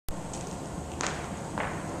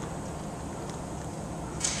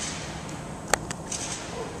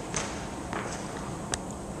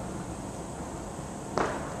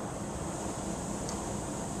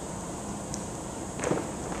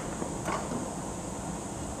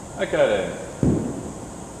Okay then.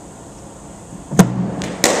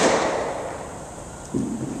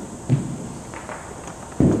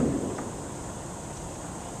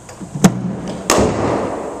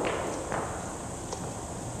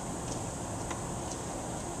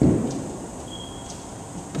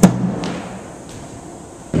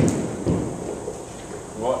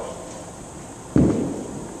 Watch.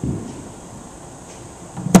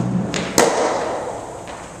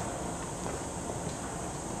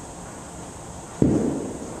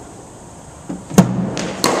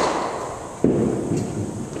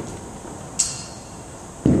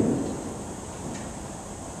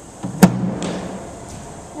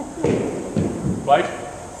 Blade.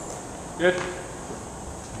 Good.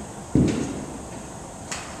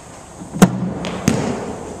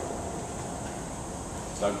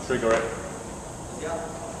 Don't trigger it. Yeah.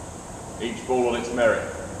 Each ball on its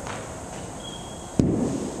merit.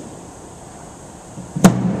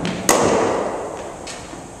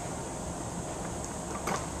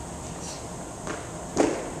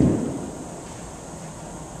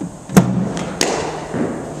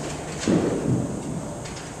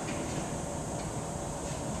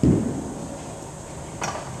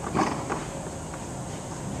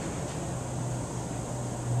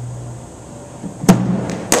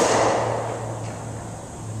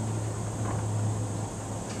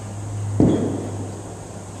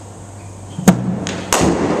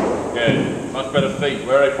 Good. Much better feet.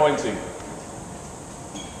 Where are they pointing?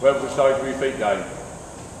 Which direction are your feet going?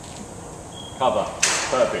 Cover.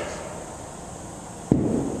 Perfect.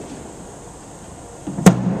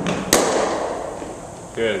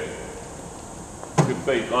 Good. Good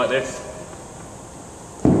feet like this.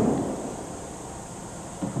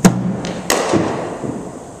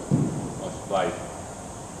 Nice blade.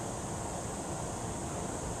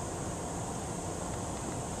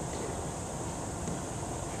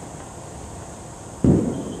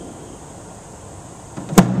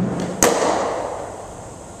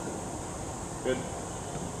 Good.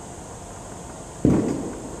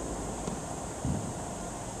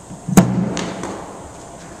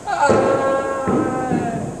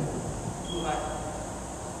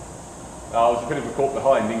 I was putting the cork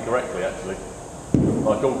behind incorrectly actually.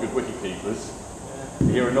 Like all good wicket keepers. You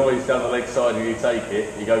hear a noise down the leg side and you take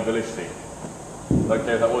it, you go ballistic. Don't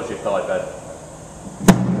care if that was your thigh pad.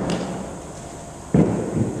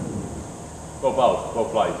 Well bowled, well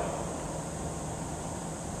played.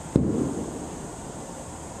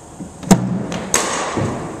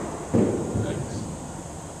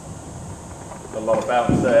 A lot of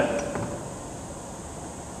bounce there.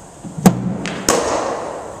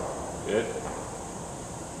 Good.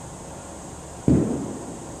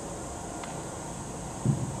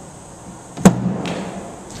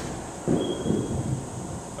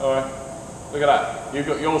 Alright, look at that. You've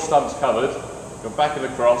got your stumps covered, your back of the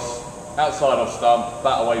cross, outside of stump,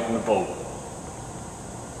 bat away from the ball.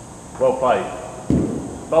 Well played.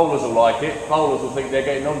 Bowlers will like it, bowlers will think they're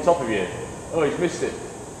getting on top of you. Oh, he's missed it.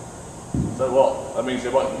 So what? That means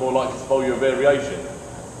they're more likely to bowl you a variation.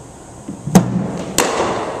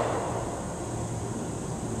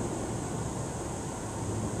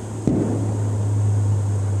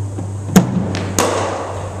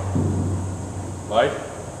 Right?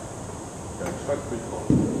 Go straight through the ball.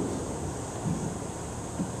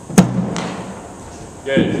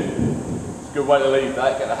 Good. It's a good way to leave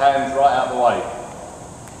that. Get the hands right out of the way.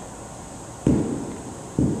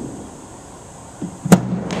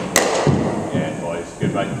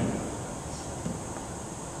 Good, mate.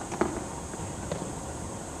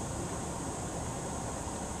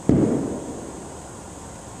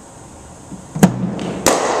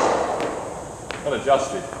 Well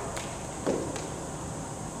adjusted.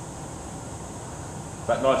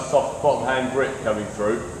 That nice soft bottom hand grip coming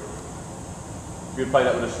through. If you play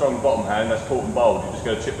that with a strong bottom hand, that's caught and bowled, you're just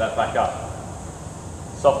going to chip that back up.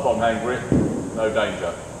 Soft bottom hand grip, no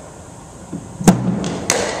danger.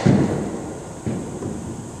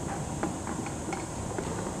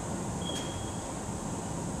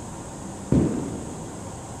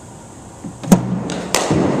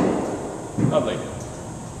 Lovely.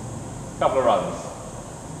 Couple of runs.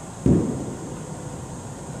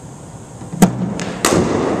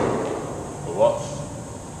 We'll watch.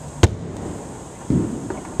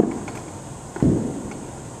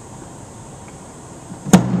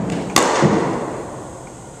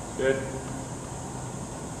 Good.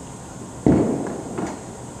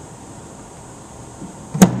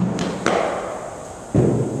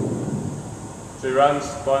 Two runs,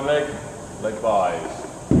 fine leg byes.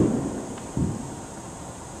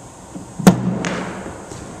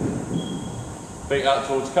 Feet out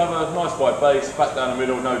towards cover, nice wide base, back down the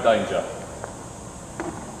middle, no danger.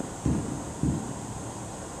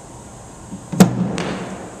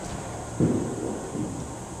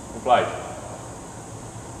 Good play.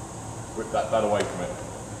 Whip that bat away from it.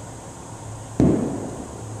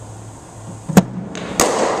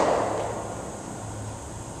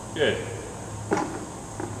 Good.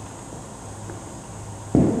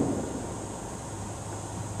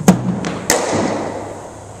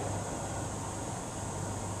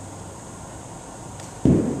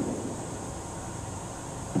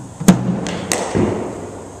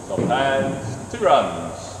 Soft hands, 2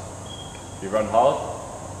 runs. You run hard.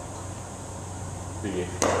 Do you?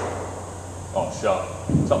 Oh, sharp.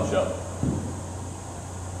 Top shot.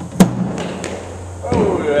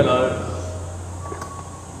 Oh, hello.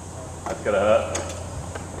 That's gonna hurt.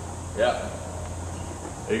 Yeah.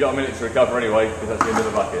 You got a minute to recover anyway, because that's the end of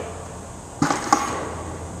the bucket.